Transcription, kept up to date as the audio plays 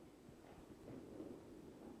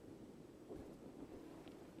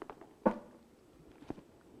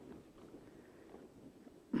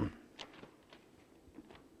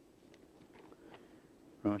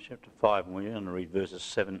Romans chapter 5, and we're going to read verses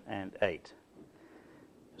 7 and 8.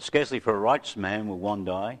 Scarcely for a righteous man will one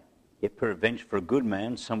die, yet peradventure for a good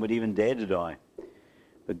man some would even dare to die.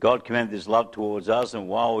 But God commended his love towards us, and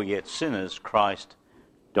while we were yet sinners, Christ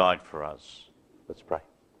died for us. Let's pray.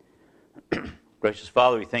 Gracious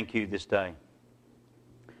Father, we thank you this day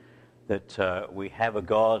that we have a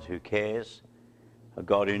God who cares, a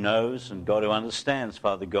God who knows, and God who understands,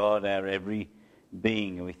 Father God, our every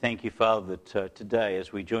being. And we thank you, Father, that today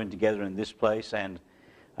as we join together in this place and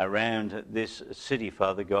around this city,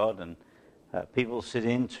 Father God, and people sit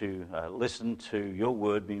in to listen to your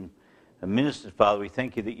word being ministered, Father, we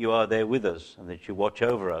thank you that you are there with us and that you watch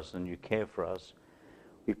over us and you care for us.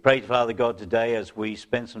 We pray, Father God, today as we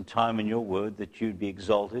spend some time in your word that you'd be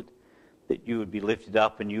exalted, that you would be lifted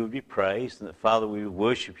up and you would be praised, and that, Father, we would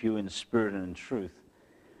worship you in spirit and in truth.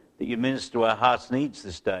 That you minister to our hearts' needs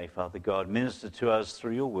this day, Father God. Minister to us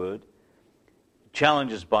through your word.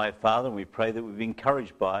 Challenge us by it, Father, and we pray that we'd be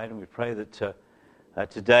encouraged by it, and we pray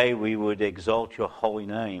that today we would exalt your holy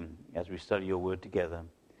name as we study your word together.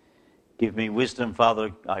 Give me wisdom,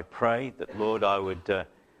 Father, I pray, that, Lord, I would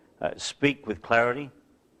speak with clarity,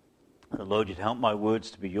 that, Lord, you'd help my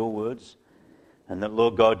words to be your words, and that,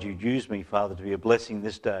 Lord God, you'd use me, Father, to be a blessing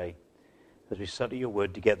this day as we study your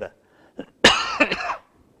word together.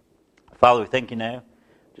 Father, we thank you now.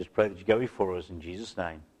 Just pray that you go before us in Jesus'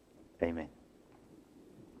 name. Amen.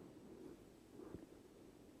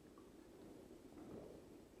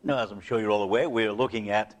 Now, as I'm sure you're all aware, we're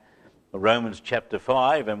looking at Romans chapter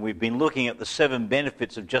 5, and we've been looking at the 7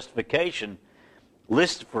 benefits of justification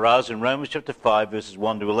listed for us in Romans chapter 5, verses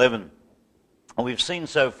 1 to 11. And we've seen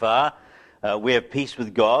so far, we have peace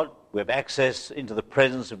with God, we have access into the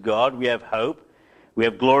presence of God, we have hope, we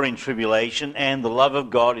have glory in tribulation, and the love of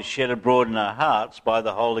God is shed abroad in our hearts by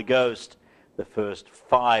the Holy Ghost, the first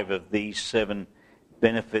 5 of these 7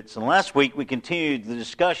 benefits. And last week we continued the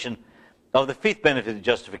discussion of the 5th benefit of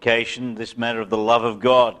justification, this matter of the love of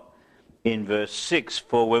God, in verse 6.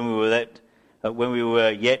 For when we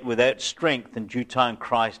were yet without strength, in due time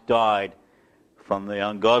Christ died from the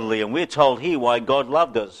ungodly. And we're told here why God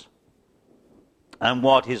loved us and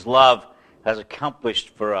what his love has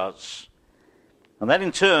accomplished for us. And that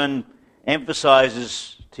in turn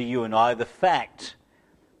emphasizes to you and I the fact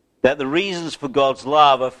that the reasons for God's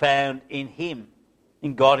love are found in him,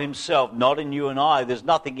 in God himself, not in you and I. There's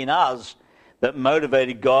nothing in us that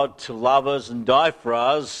motivated God to love us and die for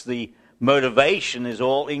us. The motivation is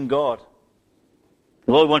all in God.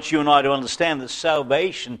 The Lord wants you and I to understand that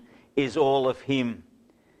salvation is all of him,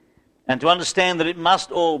 and to understand that it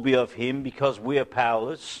must all be of him because we are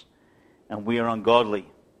powerless and we are ungodly.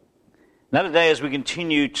 Now today, as we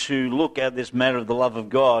continue to look at this matter of the love of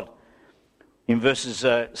God, in verses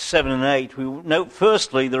 7 and 8, we note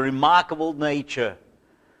firstly the remarkable nature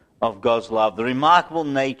of God's love. The remarkable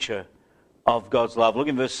nature of God's love. Look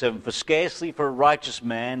in verse 7. For scarcely for a righteous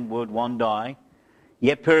man would one die,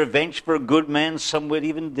 yet peradventure for a good man some would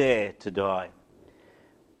even dare to die.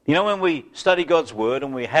 You know, when we study God's word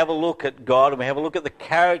and we have a look at God and we have a look at the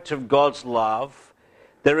character of God's love,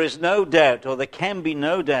 there is no doubt, or there can be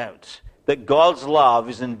no doubt, that God's love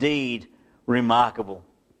is indeed remarkable.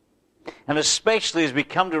 And especially as we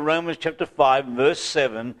come to Romans chapter 5, verse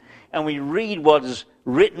 7, and we read what is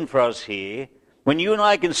written for us here, when you and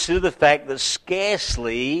I consider the fact that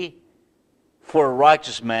scarcely for a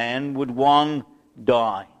righteous man would one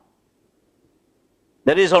die.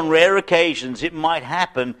 That is, on rare occasions it might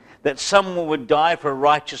happen that someone would die for a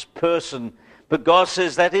righteous person, but God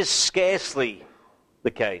says that is scarcely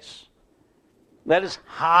the case. That is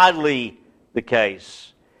hardly the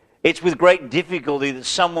case. It's with great difficulty that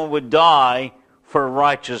someone would die for a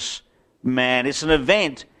righteous man. It's an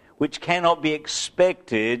event which cannot be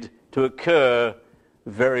expected to occur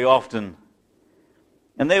very often.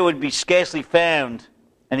 And there would be scarcely found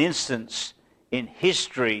an instance in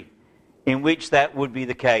history in which that would be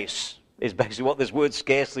the case, is basically what this word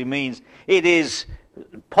scarcely means. It is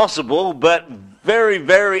possible, but very,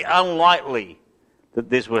 very unlikely that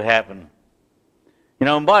this would happen. You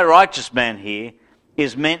know, and by righteous man here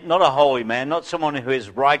is meant not a holy man, not someone who is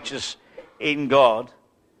righteous in God,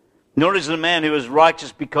 nor is it a man who is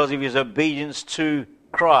righteous because of his obedience to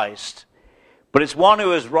Christ, but it's one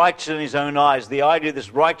who is righteous in his own eyes. The idea of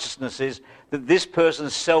this righteousness is that this person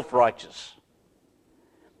is self-righteous.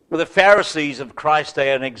 Well, the Pharisees of Christ's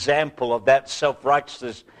day are an example of that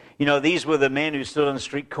self-righteousness. You know, these were the men who stood on the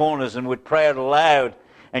street corners and would pray out aloud,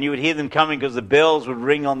 and you would hear them coming because the bells would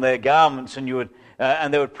ring on their garments, and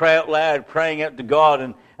they would pray out loud, praying out to God,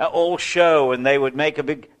 and all show, and they would make a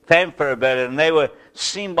big fanfare about it, and they were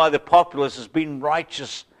seen by the populace as being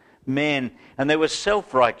righteous men, and they were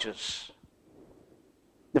self-righteous.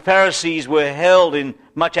 The Pharisees were held in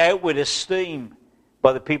much outward esteem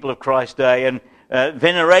by the people of Christ's day and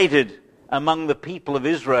venerated among the people of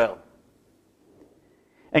Israel.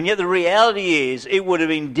 And yet the reality is, it would have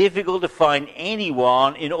been difficult to find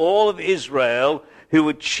anyone in all of Israel who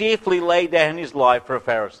would cheerfully lay down his life for a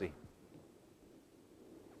Pharisee.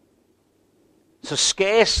 So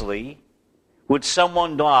scarcely would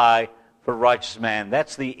someone die for a righteous man.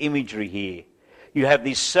 That's the imagery here. You have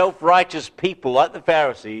these self-righteous people like the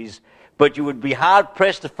Pharisees, but you would be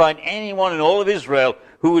hard-pressed to find anyone in all of Israel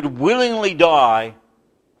who would willingly die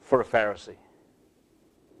for a Pharisee.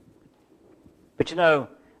 But you know,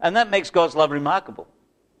 and that makes God's love remarkable,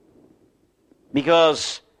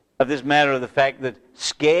 because of this matter of the fact that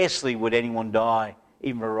scarcely would anyone die,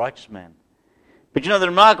 even for a righteous man. But you know, the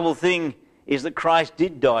remarkable thing is that Christ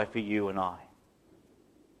did die for you and I.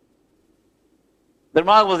 The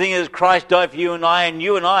remarkable thing is Christ died for you and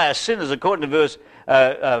I are sinners. According to verse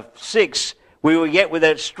 6, we were yet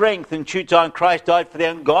without strength, in due time Christ died for the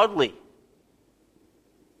ungodly.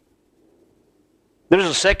 There is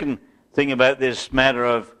a second thing about this matter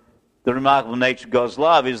of the remarkable nature of God's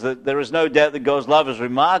love, is that there is no doubt that God's love is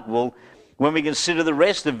remarkable when we consider the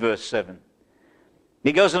rest of verse 7.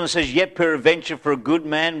 He goes on and says, "Yet peradventure for a good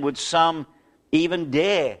man would some even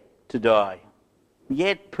dare to die."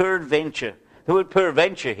 Yet peradventure. The word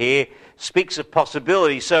peradventure here speaks of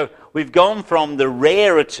possibility. So we've gone from the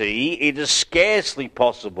rarity, it is scarcely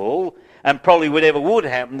possible, and probably would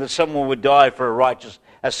happen, that someone would die for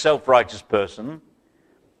a self-righteous person,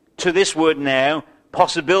 to this word now,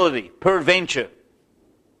 possibility, peradventure.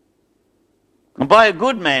 And by a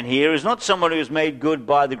good man here is not someone who is made good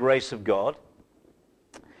by the grace of God,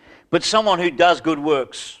 but someone who does good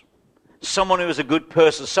works, someone who is a good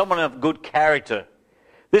person, someone of good character.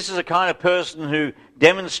 This is a kind of person who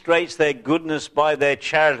demonstrates their goodness by their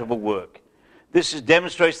charitable work. This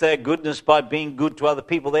demonstrates their goodness by being good to other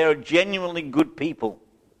people. They are genuinely good people.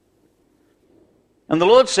 And the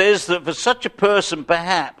Lord says that for such a person,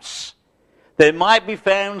 perhaps, there might be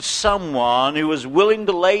found someone who is willing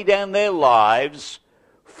to lay down their lives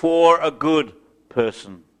for a good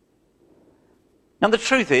person. And the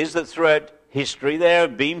truth is that throughout history there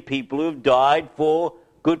have been people who have died for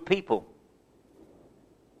good people.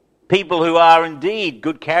 People who are indeed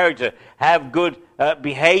good character, have good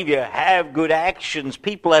behavior, have good actions.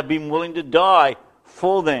 People have been willing to die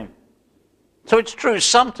for them. So it's true,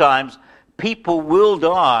 sometimes people will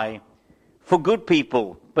die for good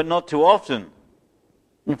people, but not too often.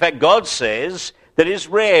 In fact, God says that it's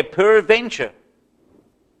rare, peradventure.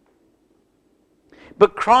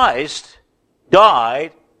 But Christ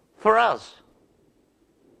died for us.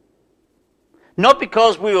 Not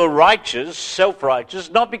because we were righteous, self-righteous,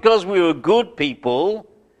 not because we were good people,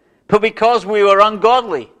 but because we were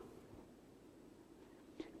ungodly.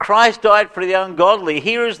 Christ died for the ungodly.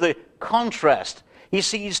 Here is the contrast. You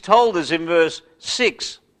see, he's told us in verse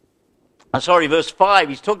 5,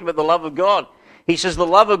 he's talking about the love of God. He says, the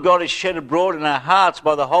love of God is shed abroad in our hearts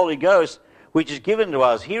by the Holy Ghost, which is given to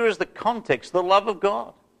us. Here is the context, the love of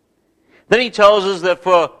God. Then he tells us that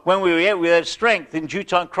for when we were yet without strength, in due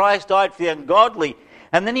time Christ died for the ungodly.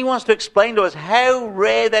 And then he wants to explain to us how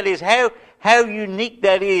rare that is, how unique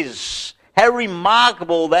that is, how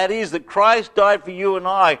remarkable that is that Christ died for you and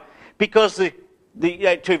I. Because to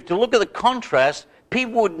look at the contrast,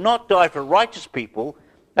 people would not die for righteous people.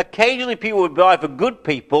 Occasionally people would die for good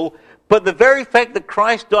people. But the very fact that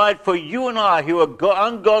Christ died for you and I, who are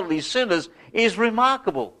ungodly sinners, is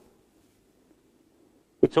remarkable.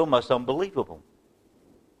 It's almost unbelievable.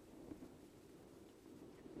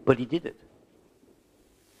 But he did it.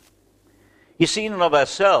 You see, in and of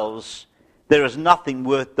ourselves, there is nothing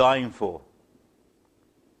worth dying for.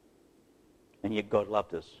 And yet God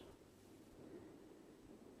loved us.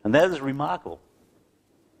 And that is remarkable.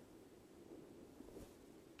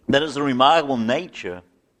 That is the remarkable nature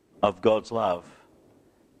of God's love.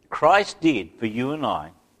 Christ did for you and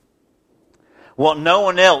I what no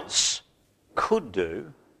one else could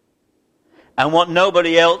do, and what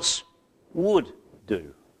nobody else would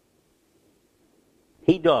do.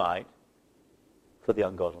 He died for the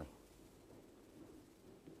ungodly.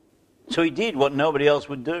 So he did what nobody else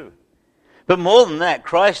would do. But more than that,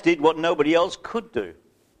 Christ did what nobody else could do.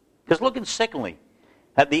 Because look, secondly,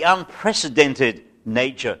 at the unprecedented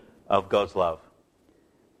nature of God's love.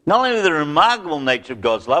 Not only the remarkable nature of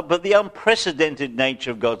God's love, but the unprecedented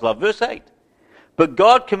nature of God's love. Verse 8. But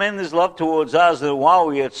God commended his love towards us, that while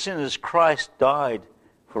we were sinners, Christ died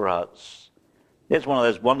for us. There's one of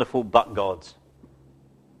those wonderful but gods.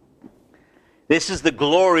 This is the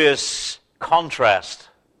glorious contrast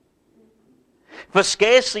For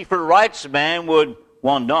scarcely for a righteous man would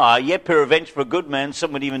one die, yet peradventure for a good man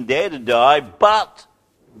some would even dare to die, but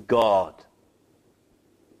God.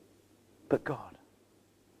 But God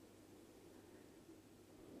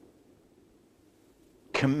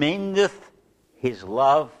commendeth his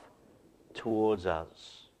love towards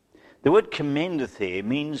us. The word commendeth here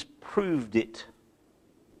means proved it.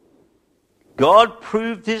 God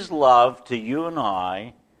proved his love to you and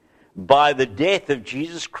I by the death of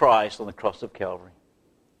Jesus Christ on the cross of Calvary.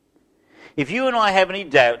 If you and I have any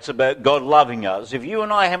doubts about God loving us, if you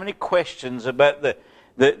and I have any questions about the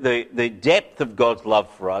depth of God's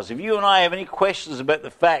love for us, if you and I have any questions about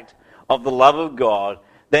the fact of the love of God,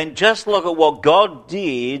 then just look at what God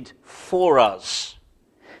did for us.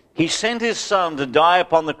 He sent his Son to die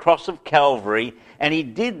upon the cross of Calvary, and he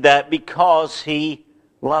did that because he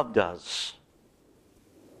loved us.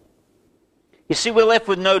 You see, we're left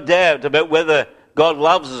with no doubt about whether God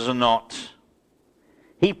loves us or not.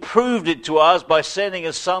 He proved it to us by sending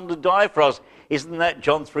his Son to die for us. Isn't that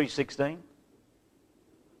John 3:16?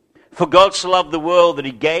 For God so loved the world that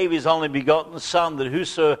he gave his only begotten Son, that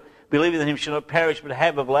whoso believeth in him shall not perish but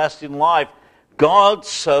have everlasting life. God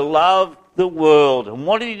so loved the world. And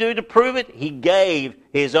what did he do to prove it? He gave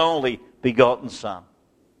his only begotten Son.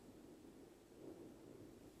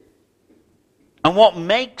 And what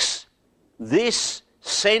makes this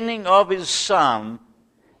sending of his Son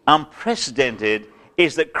unprecedented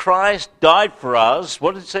is that Christ died for us,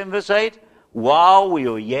 what did it say in verse 8? While we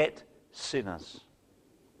were yet sinners.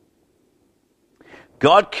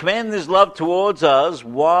 God commended his love towards us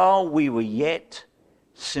while we were yet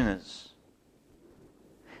sinners.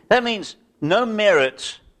 That means no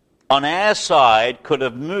merit on our side could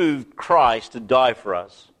have moved Christ to die for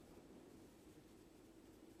us.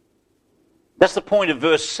 That's the point of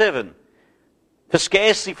verse 7. For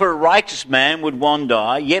scarcely for a righteous man would one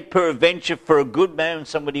die, yet peradventure for a good man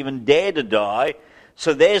some would even dare to die.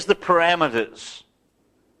 So there's the parameters.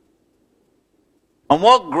 On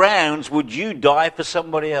what grounds would you die for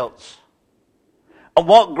somebody else? On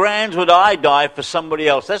what grounds would I die for somebody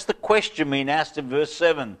else? That's the question being asked in verse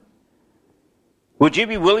 7. Would you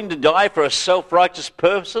be willing to die for a self-righteous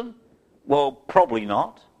person? Well, probably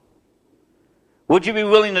not. Would you be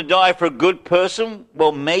willing to die for a good person?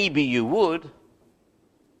 Well, maybe you would.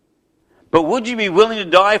 But would you be willing to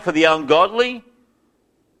die for the ungodly?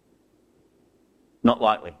 Not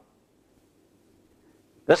likely.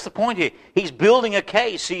 That's the point here. He's building a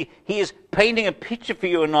case. He is painting a picture for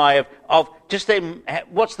you and I of just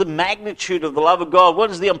what's the magnitude of the love of God.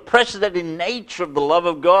 What is the unprecedented nature of the love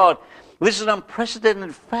of God? This is an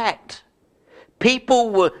unprecedented fact.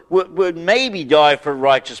 People would maybe die for a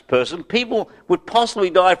righteous person. People would possibly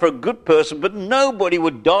die for a good person, but nobody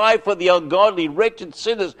would die for the ungodly, wretched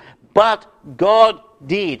sinners. But God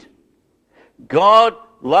did. God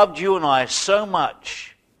loved you and I so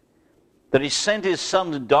much that he sent his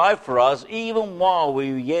Son to die for us even while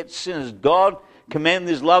we were yet sinners. God commended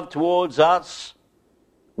his love towards us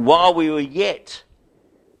while we were yet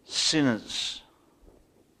sinners.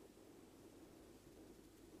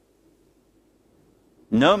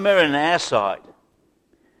 No merit on our side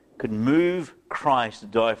could move Christ to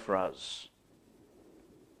die for us.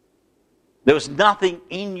 There was nothing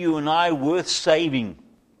in you and I worth saving,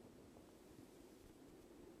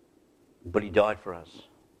 but he died for us.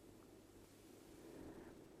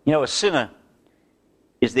 You know, a sinner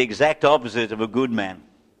is the exact opposite of a good man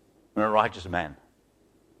and a righteous man.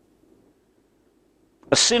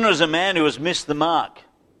 A sinner is a man who has missed the mark.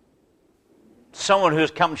 Someone who has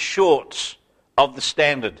come short of the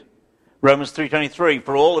standard. Romans 3:23,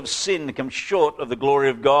 for all have sinned and come short of the glory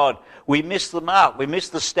of God. We miss the mark. We miss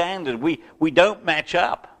the standard. We don't match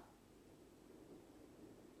up.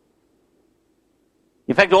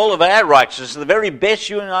 In fact, all of our righteousness, the very best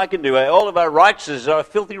you and I can do, all of our righteousness are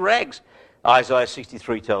filthy rags, Isaiah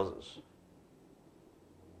 63 tells us.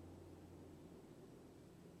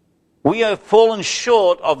 We have fallen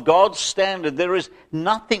short of God's standard. There is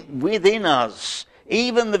nothing within us.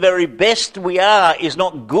 Even the very best we are is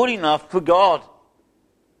not good enough for God.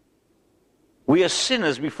 We are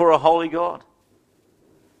sinners before a holy God.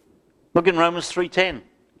 Look in Romans 3:10.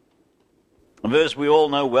 A verse we all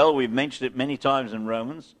know well. We've mentioned it many times in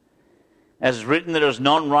Romans. As is written, there is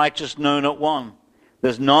none righteous, no, not one.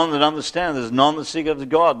 There's none that understand. There's none that seek after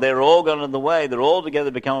God. They're all gone in the way. They're all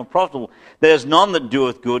together become unprofitable. There's none that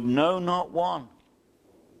doeth good, no, not one.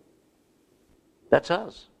 That's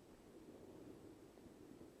us.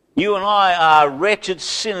 You and I are wretched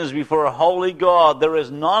sinners before a holy God. There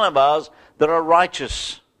is none of us that are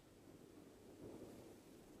righteous.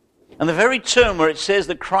 And the very term where it says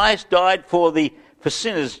that Christ died for the for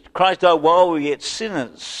sinners. Christ died while we were yet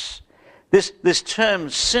sinners. This term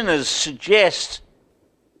sinners suggests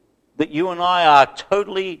that you and I are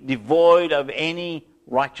totally devoid of any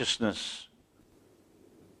righteousness.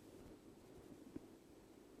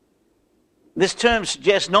 This term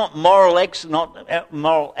suggests not moral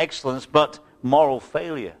excellence, but moral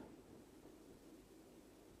failure.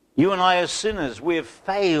 You and I as sinners, we have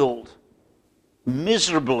failed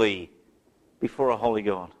miserably before a holy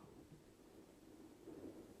God.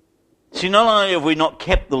 See, not only have we not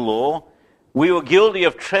kept the law, we were guilty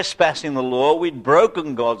of trespassing the law, we'd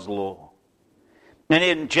broken God's law. And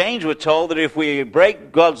in James we're told that if we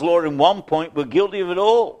break God's law in one point, we're guilty of it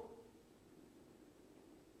all.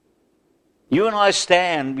 You and I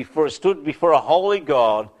stood before a holy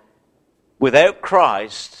God without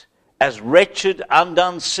Christ as wretched,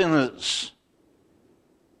 undone sinners.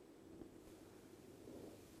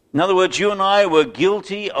 In other words, you and I were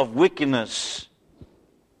guilty of wickedness.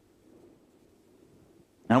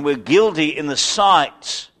 And we're guilty in the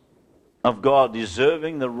sight of God,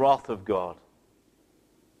 deserving the wrath of God.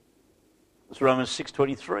 It's Romans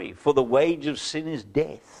 6:23. For the wage of sin is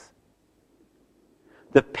death.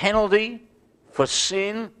 The penalty for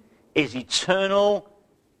sin is eternal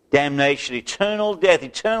damnation, eternal death,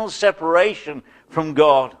 eternal separation from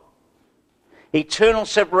God. Eternal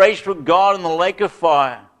separation from God in the lake of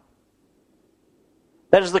fire.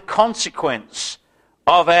 That is the consequence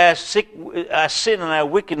of our sin and our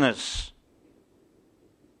wickedness.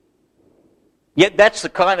 Yet that's the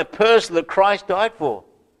kind of person that Christ died for.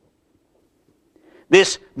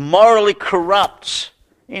 This morally corrupt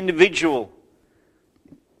individual.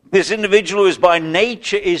 This individual who is by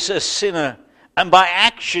nature is a sinner and by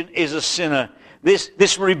action is a sinner.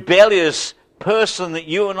 This rebellious person that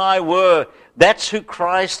you and I were, that's who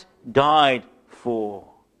Christ died for.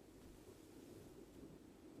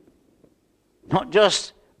 Not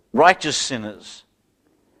just righteous sinners,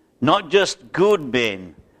 not just good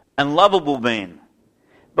men and lovable men,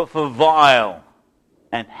 but for vile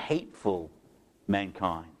and hateful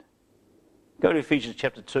mankind. Go to Ephesians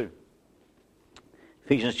chapter 2.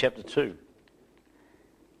 Ephesians chapter 2.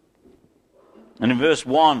 And in verse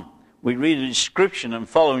 1, we read a description, and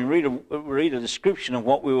following, we read a description of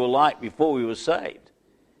what we were like before we were saved.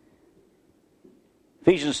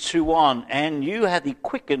 Ephesians 2:1, and you hath he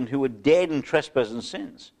quickened who were dead in trespasses and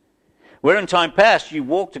sins, where in time past you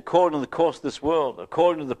walked according to the course of this world,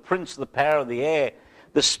 according to the prince of the power of the air,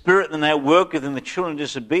 the spirit that now worketh in the children of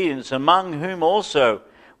disobedience, among whom also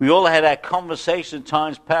we all had our conversation in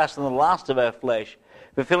times past in the last of our flesh,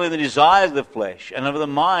 fulfilling the desires of the flesh and of the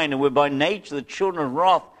mind, and were by nature the children of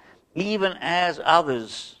wrath, even as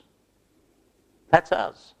others. That's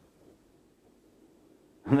us.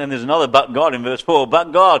 And then there's another but God in verse 4.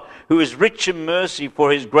 But God, who is rich in mercy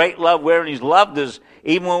for his great love, wherein he's loved us,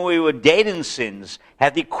 even when we were dead in sins,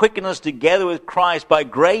 hath he quickened us together with Christ. By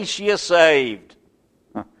grace ye are saved.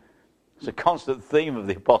 It's a constant theme of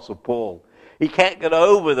the Apostle Paul. He can't get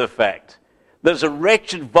over the fact that as a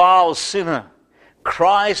wretched, vile sinner,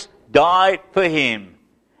 Christ died for him,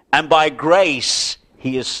 and by grace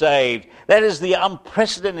he is saved. That is the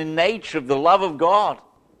unprecedented nature of the love of God.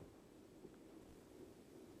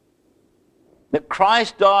 That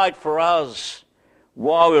Christ died for us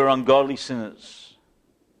while we were ungodly sinners.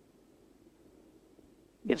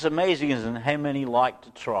 It's amazing, isn't it, how many like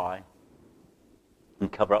to try and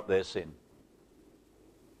cover up their sin.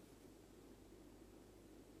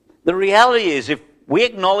 The reality is, if we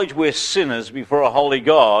acknowledge we're sinners before a holy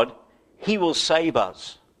God, he will save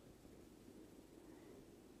us.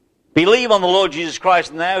 Believe on the Lord Jesus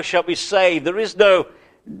Christ and thou shalt be saved. There is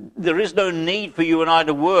no need for you and I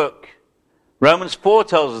to work. Romans 4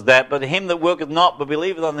 tells us that, but him that worketh not, but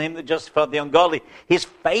believeth on him that justifieth the ungodly, his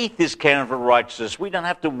faith is counted for righteousness. We don't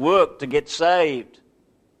have to work to get saved.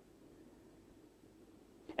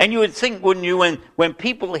 And you would think, wouldn't you, when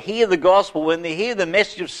people hear the gospel, when they hear the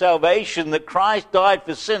message of salvation, that Christ died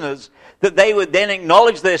for sinners, that they would then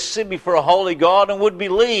acknowledge their sin before a holy God and would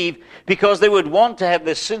believe, because they would want to have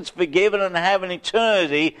their sins forgiven and have an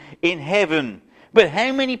eternity in heaven. But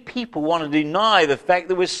how many people want to deny the fact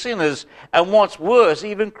that we're sinners? And what's worse,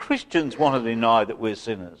 even Christians want to deny that we're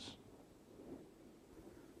sinners.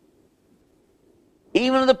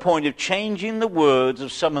 Even to the point of changing the words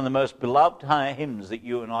of some of the most beloved hymns that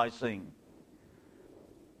you and I sing.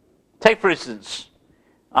 Take, for instance,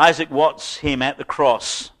 Isaac Watts' hymn, At the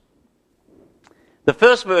Cross. The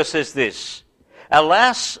first verse says this: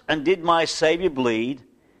 Alas, and did my Saviour bleed,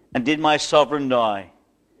 and did my Sovereign die?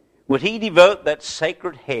 Would he devote that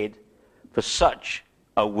sacred head for such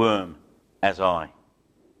a worm as I?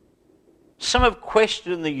 Some have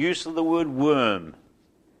questioned the use of the word worm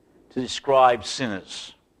to describe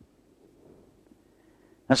sinners.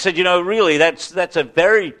 And said, really, that's a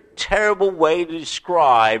very terrible way to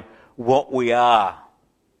describe what we are.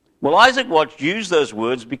 Well, Isaac Watts used those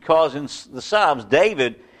words because in the Psalms,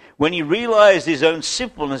 David, when he realized his own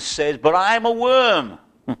sinfulness, says, "But I am a worm,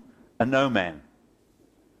 a no man."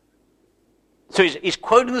 So he's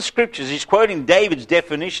quoting the scriptures. He's quoting David's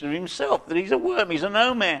definition of himself, that he's a worm, he's a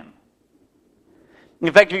no man.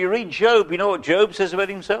 In fact, if you read Job, you know what Job says about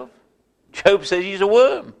himself? Job says he's a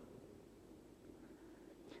worm.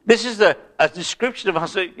 This is a description of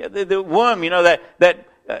us, the worm, that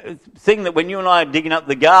thing that when you and I are digging up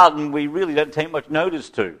the garden, we really don't take much notice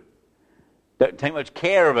to, don't take much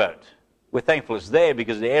care about. We're thankful it's there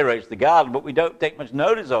because it aerates the garden, but we don't take much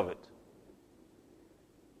notice of it.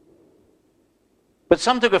 But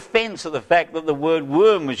some took offense at the fact that the word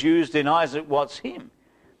worm was used in Isaac Watts' hymn.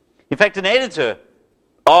 In fact, an editor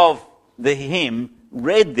of the hymn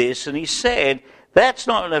read this and he said, that's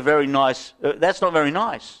not very nice.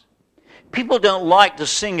 People don't like to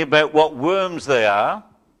sing about what worms they are,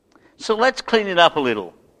 so let's clean it up a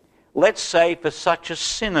little. Let's say, for such a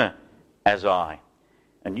sinner as I.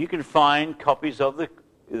 And you can find copies of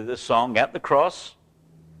the song at the cross,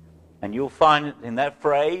 and you'll find it in that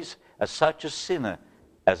phrase, as such a sinner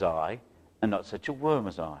as I, and not such a worm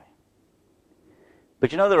as I.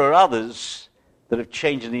 But there are others that have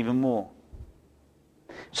changed it even more.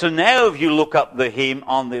 So now if you look up the hymn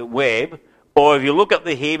on the web, or if you look up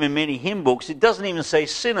the hymn in many hymn books, it doesn't even say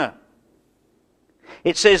sinner.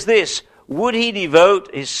 It says this: would he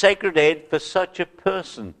devote his sacred head for such a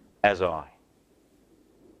person as I?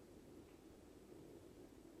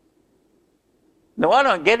 No, I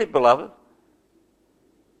don't get it, beloved.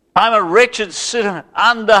 I'm a wretched sinner,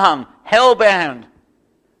 undone, hell-bound,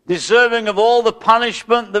 deserving of all the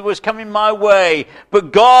punishment that was coming my way.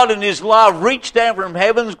 But God in his love reached down from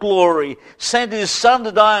heaven's glory, sent his Son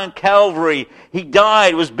to die on Calvary. He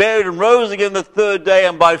died, was buried, and rose again the third day,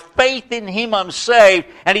 and by faith in him I'm saved.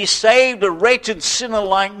 And he saved a wretched sinner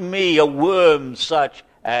like me, a worm such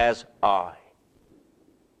as I.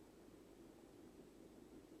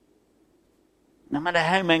 No matter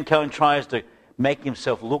how mankind tries to make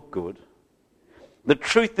himself look good, the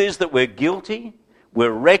truth is that we're guilty,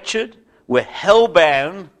 we're wretched, we're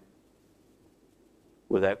hell-bound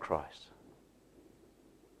without Christ.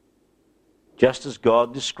 Just as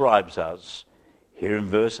God describes us here in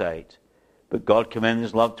verse 8, but God commended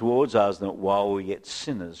his love towards us that while we were yet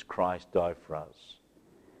sinners, Christ died for us.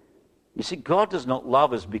 You see, God does not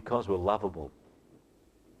love us because we're lovable.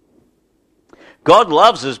 God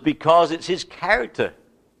loves us because it's his character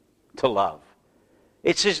to love.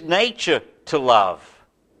 It's his nature to love.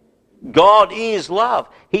 God is love.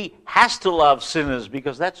 He has to love sinners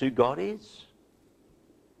because that's who God is.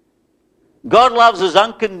 God loves us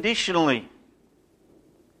unconditionally,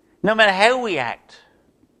 no matter how we act.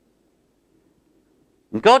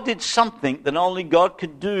 And God did something that only God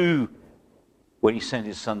could do when he sent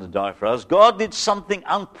his Son to die for us. God did something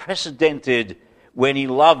unprecedented when he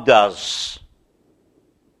loved us.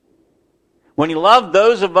 When he loved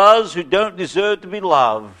those of us who don't deserve to be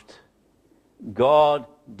loved, God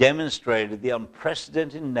demonstrated the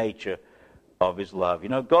unprecedented nature of his love.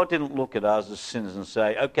 God didn't look at us as sinners and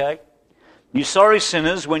say, okay, you sorry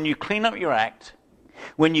sinners, when you clean up your act,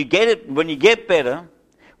 when you get better,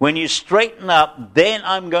 when you straighten up, then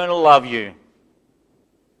I'm going to love you.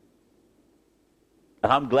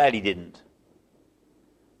 And I'm glad he didn't,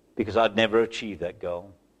 because I'd never achieved that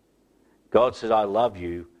goal. God said, I love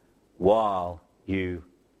you while you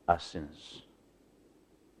are sinners.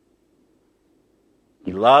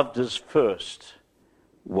 He loved us first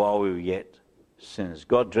while we were yet sinners.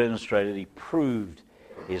 God demonstrated, he proved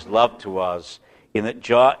his love to us in that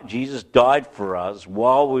Jesus died for us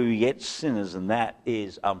while we were yet sinners, and that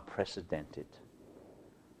is unprecedented.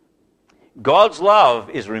 God's love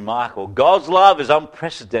is remarkable. God's love is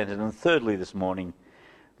unprecedented. And thirdly this morning,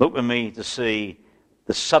 look with me to see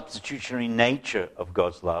the substitutionary nature of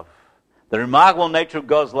God's love. The remarkable nature of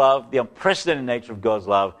God's love, the unprecedented nature of God's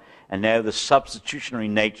love, and now the substitutionary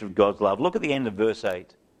nature of God's love. Look at the end of verse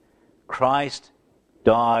 8. Christ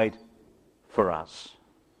died for us.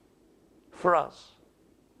 For us.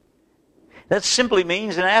 That simply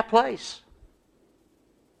means in our place.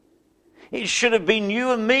 It should have been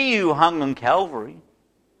you and me who hung on Calvary.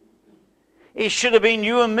 It should have been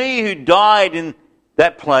you and me who died in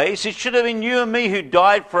that place. It should have been you and me who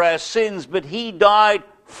died for our sins, but he died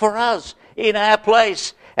for us in our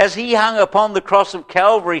place. As he hung upon the cross of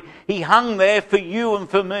Calvary, he hung there for you and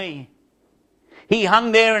for me. He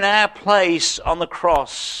hung there in our place on the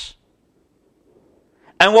cross.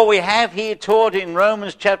 And what we have here taught in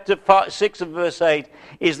Romans chapter 6 and verse 8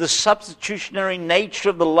 is the substitutionary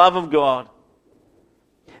nature of the love of God.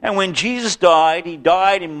 And when Jesus died, he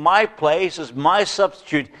died in my place as my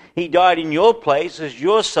substitute. He died in your place as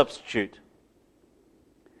your substitute.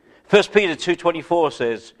 1 Peter 2:24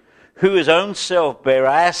 says, who his own self bare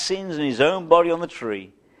our sins in his own body on the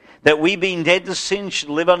tree, that we being dead to sin should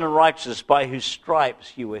live unto righteousness, by whose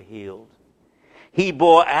stripes you were healed. He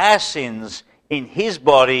bore our sins in his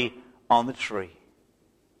body on the tree.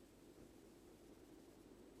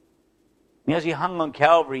 And as he hung on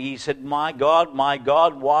Calvary, he said, my God,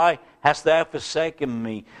 why hast thou forsaken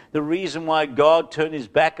me? The reason why God turned his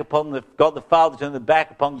back upon God the Father turned the back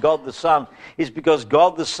upon God the Son is because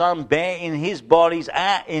God the Son bare in his body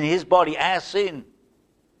our sin.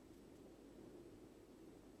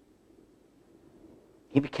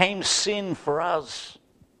 He became sin for us.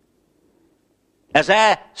 As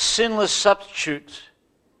our sinless substitute,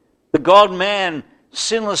 the God-man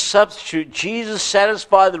sinless substitute, Jesus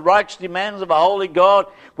satisfied the righteous demands of a holy God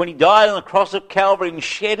when he died on the cross of Calvary and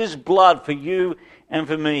shed his blood for you and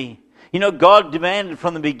for me. You know, God demanded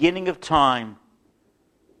from the beginning of time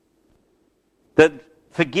that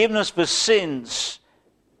forgiveness for sins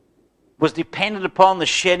was dependent upon the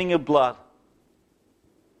shedding of blood.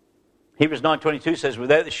 Hebrews 9:22 says,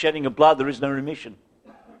 without the shedding of blood there is no remission.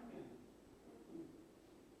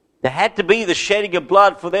 There had to be the shedding of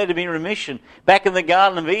blood for there to be remission. Back in the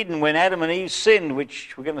Garden of Eden, when Adam and Eve sinned,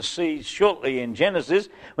 which we're going to see shortly in Genesis,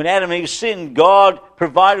 when Adam and Eve sinned, God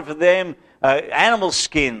provided for them animal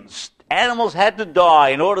skins. Animals had to die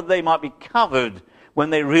in order that they might be covered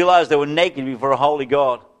when they realized they were naked before a holy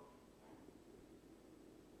God.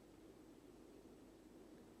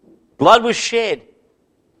 Blood was shed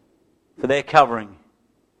for their covering.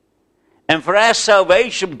 And for our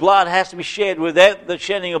salvation, blood has to be shed. Without the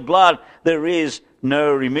shedding of blood, there is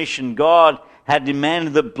no remission. God had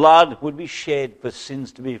demanded that blood would be shed for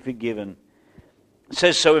sins to be forgiven. It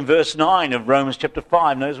says so in verse 9 of Romans chapter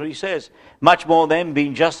 5. Notice what he says. Much more then,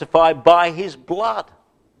 being justified by his blood,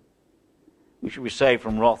 we should be saved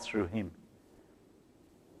from wrath through him.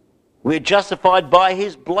 We're justified by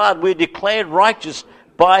his blood. We're declared righteous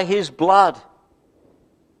by his blood.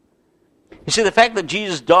 You see, the fact that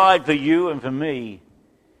Jesus died for you and for me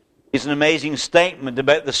is an amazing statement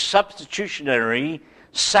about the substitutionary,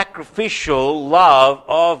 sacrificial love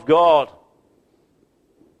of God.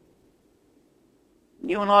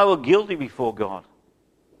 You and I were guilty before God.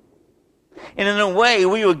 And in a way,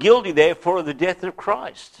 we were guilty, therefore, of the death of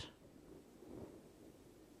Christ.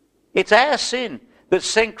 It's our sin that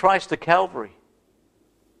sent Christ to Calvary.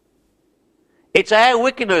 It's our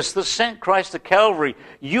wickedness that sent Christ to Calvary.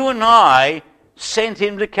 You and I sent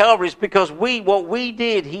him to Calvary. It's because what we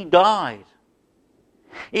did, he died.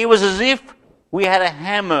 It was as if we had a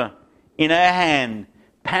hammer in our hand,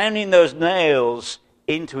 pounding those nails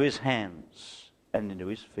into his hands and into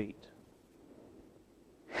his feet.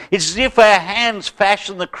 It's as if our hands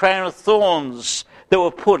fashioned the crown of thorns that were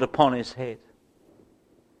put upon his head.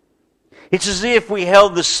 It's as if we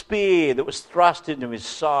held the spear that was thrust into his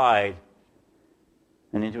side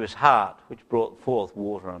and into his heart, which brought forth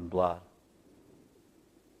water and blood.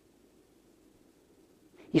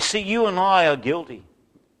 You see, you and I are guilty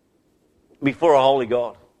before a holy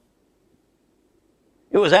God.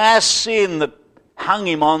 It was our sin that hung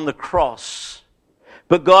him on the cross.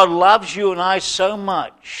 But God loves you and I so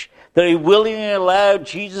much that he willingly allowed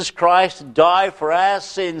Jesus Christ to die for our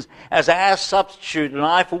sins as our substitute, and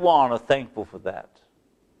I, for one, are thankful for that.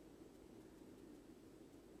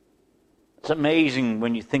 It's amazing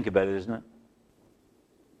when you think about it, isn't it?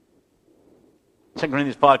 2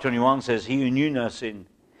 Corinthians 5:21 says, he who knew no sin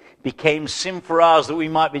became sin for us that we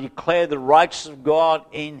might be declared the righteousness of God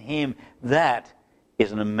in him. That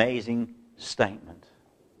is an amazing statement.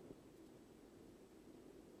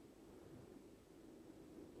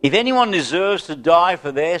 If anyone deserves to die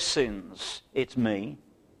for their sins, it's me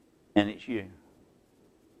and it's you.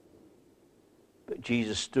 But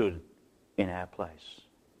Jesus stood in our place.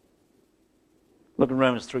 Look at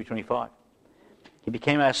Romans 3:25. He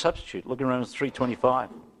became our substitute. Look at Romans 3:25.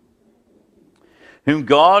 Whom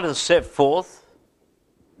God has set forth,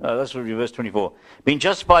 that's verse 24, being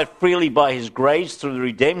justified freely by his grace through the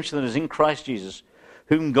redemption that is in Christ Jesus,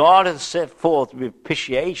 whom God hath set forth to be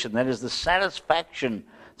propitiation, that is the satisfaction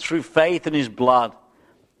through faith in his blood,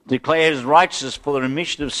 to declare his righteousness for the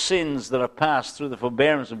remission of sins that are past through the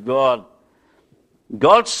forbearance of God.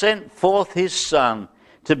 God sent forth his Son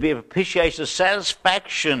to be a propitiation, a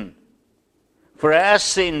satisfaction for our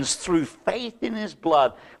sins through faith in his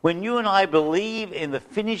blood. When you and I believe in the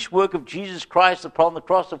finished work of Jesus Christ upon the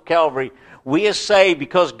cross of Calvary, we are saved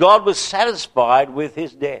because God was satisfied with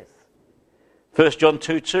his death. 1 John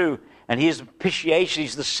 2:2, and his propitiation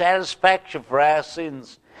is the satisfaction for our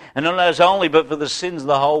sins. And not as only, but for the sins of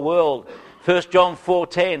the whole world. 1 John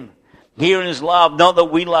 4:10, herein is love, not that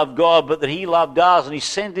we love God, but that he loved us, and he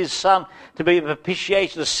sent his Son to be a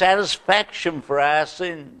propitiation, a satisfaction for our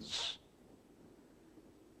sins.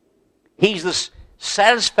 He's the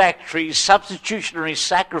satisfactory, substitutionary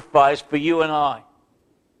sacrifice for you and I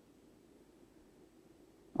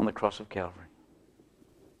on the cross of Calvary.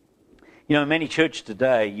 You know, in many churches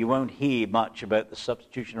today, you won't hear much about the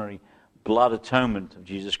substitutionary blood atonement of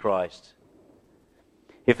Jesus Christ.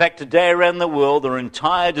 In fact, today around the world, there are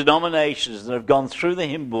entire denominations that have gone through the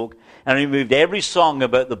hymn book and removed every song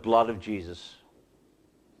about the blood of Jesus.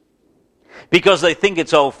 Because they think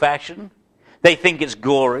it's old-fashioned, they think it's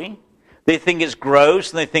gory, they think it's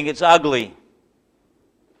gross, and they think it's ugly.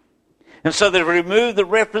 And so they've removed the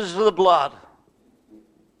reference to the blood.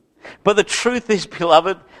 But the truth is,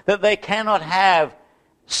 beloved, that they cannot have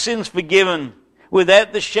sins forgiven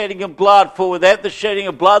without the shedding of blood. For without the shedding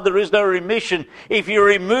of blood, there is no remission. If you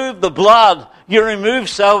remove the blood, you remove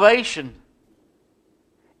salvation.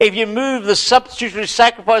 If you remove the substitutionary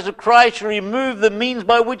sacrifice of Christ, you remove the means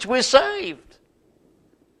by which we're saved.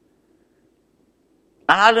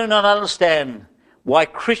 And I do not understand why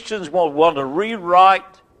Christians want to rewrite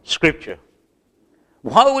Scripture.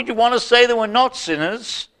 Why would you want to say that we're not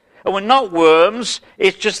sinners and we're not worms?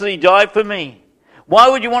 It's just that he died for me. Why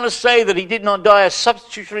would you want to say that he did not die a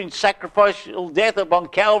substitutionary and sacrificial death upon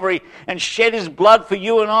Calvary and shed his blood for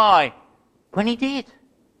you and I when he did?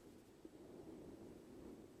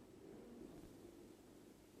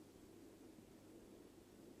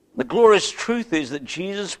 The glorious truth is that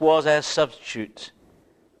Jesus was our substitute.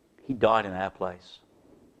 He died in our place.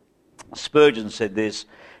 Spurgeon said this,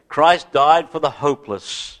 Christ died for the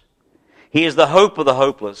hopeless. He is the hope of the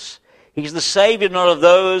hopeless. He's the Savior not of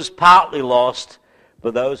those partly lost,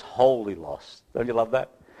 but those wholly lost. Don't you love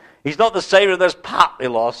that? He's not the Savior of those partly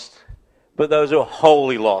lost, but those who are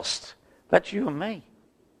wholly lost. That's you and me.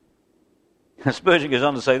 And Spurgeon goes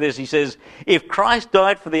on to say this. He says, if Christ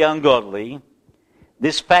died for the ungodly,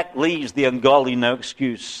 this fact leaves the ungodly no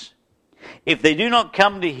excuse. If they do not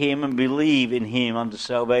come to him and believe in him unto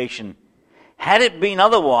salvation, had it been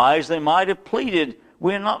otherwise, they might have pleaded,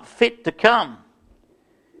 we're not fit to come.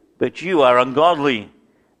 But you are ungodly,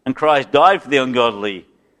 and Christ died for the ungodly.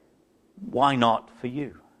 Why not for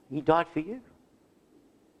you? He died for you.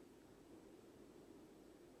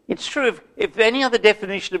 It's true, if any other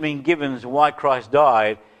definition had been given as to why Christ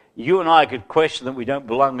died, you and I could question that we don't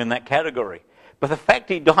belong in that category. But the fact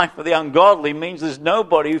he died for the ungodly means there's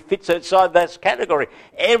nobody who fits outside that category.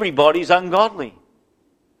 Everybody's ungodly.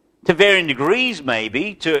 To varying degrees,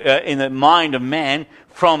 maybe, in the mind of man,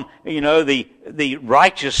 from the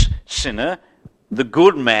righteous sinner, the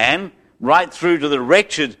good man, right through to the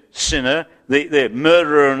wretched sinner, the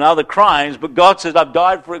murderer and other crimes. But God says,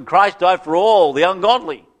 Christ died for all, the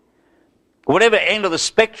ungodly. Whatever end of the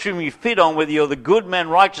spectrum you fit on, whether you're the good man,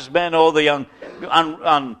 righteous man, or the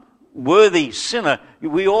unworthy sinner,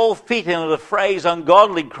 we all fit into the phrase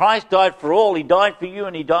ungodly. Christ died for all. He died for you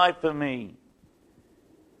and he died for me.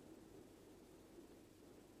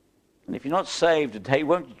 And if you're not saved today,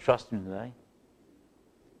 won't you trust him today?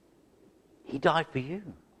 He died for you.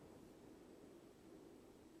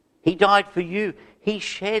 He died for you. He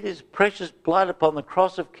shed his precious blood upon the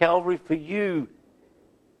cross of Calvary for you.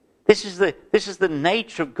 This is the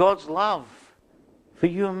nature of God's love for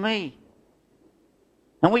you and me.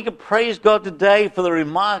 And we can praise God today for the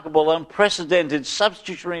remarkable, unprecedented,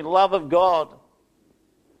 substitutionary love of God.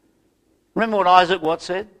 Remember what Isaac Watts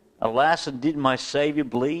said? Alas, and did my Saviour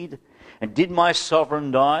bleed? And did my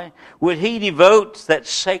sovereign die? Would he devote that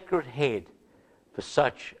sacred head for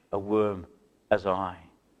such a worm as I?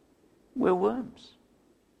 We're worms.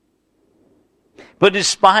 But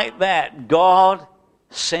despite that, God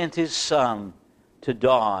sent his Son to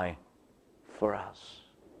die for us.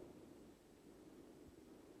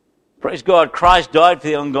 Praise God, Christ died for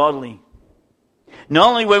the ungodly. Not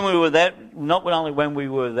only when we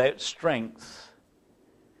were without strength,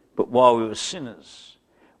 but while we were sinners.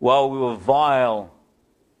 While we were vile,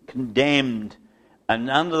 condemned, and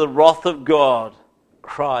under the wrath of God,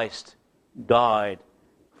 Christ died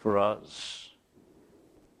for us.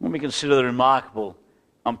 When we consider the remarkable,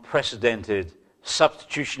 unprecedented,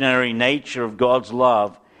 substitutionary nature of God's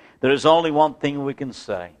love, there is only one thing we can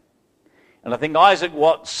say. And I think Isaac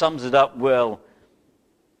Watts sums it up well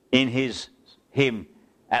in his hymn,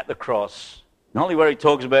 At the Cross. Not only where he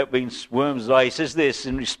talks about being worms' eye, he says this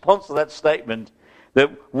in response to that statement,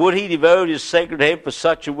 that would he devote his sacred head for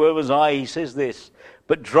such a worm as I? He says this,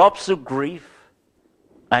 but drops of grief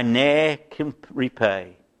I ne'er can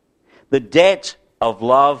repay. The debt of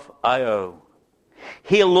love I owe.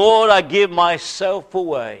 Here, Lord, I give myself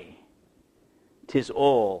away. 'Tis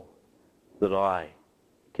all that I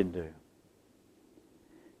can do. And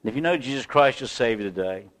if you know Jesus Christ your Savior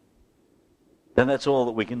today, then that's all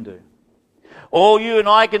that we can do. All you and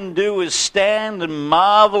I can do is stand and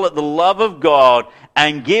marvel at the love of God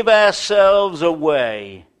and give ourselves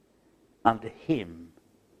away unto Him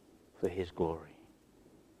for His glory.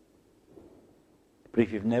 But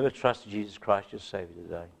if you've never trusted Jesus Christ your Savior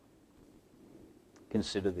today,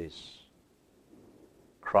 consider this.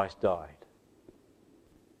 Christ died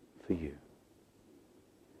for you.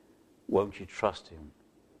 Won't you trust Him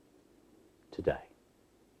today?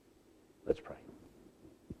 Let's pray.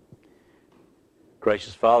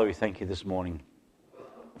 Gracious Father, we thank you this morning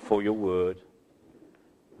for your word.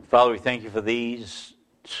 Father, we thank you for these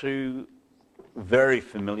two very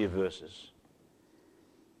familiar verses.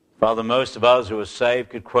 Father, most of us who are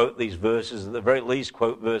saved could quote these verses, at the very least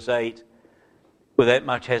quote verse 8, without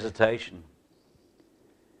much hesitation.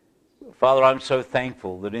 Father, I'm so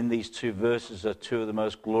thankful that in these two verses are two of the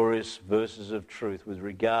most glorious verses of truth with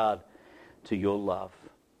regard to your love.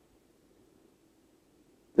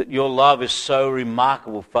 That your love is so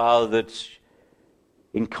remarkable, Father, that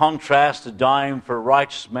in contrast to dying for a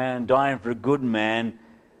righteous man, dying for a good man,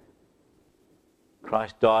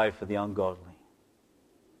 Christ died for the ungodly.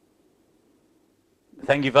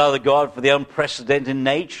 Thank you, Father God, for the unprecedented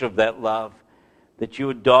nature of that love, that you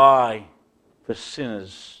would die for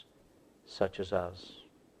sinners such as us.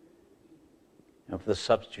 And for the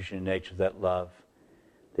substitutionary nature of that love,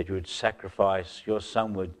 that you would sacrifice, your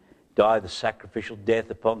Son would die the sacrificial death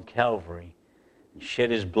upon Calvary and shed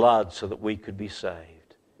his blood so that we could be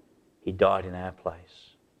saved. He died in our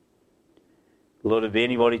place. Lord, if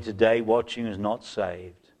anybody today watching is not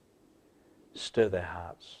saved, stir their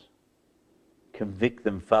hearts. Convict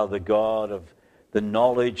them, Father God, of the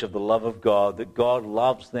knowledge of the love of God, that God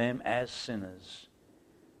loves them as sinners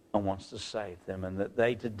and wants to save them, and that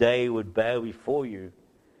they today would bow before you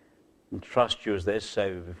and trust you as their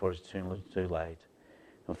Savior before it's too late.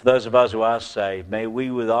 And for those of us who are saved, may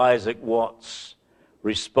we with Isaac Watts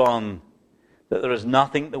respond that there is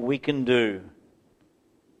nothing that we can do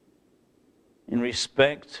in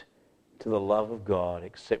respect to the love of God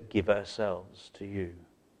except give ourselves to you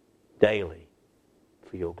daily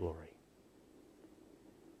for your glory.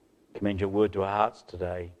 Commend your word to our hearts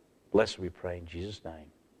today. Bless, we pray in Jesus'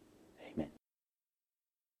 name.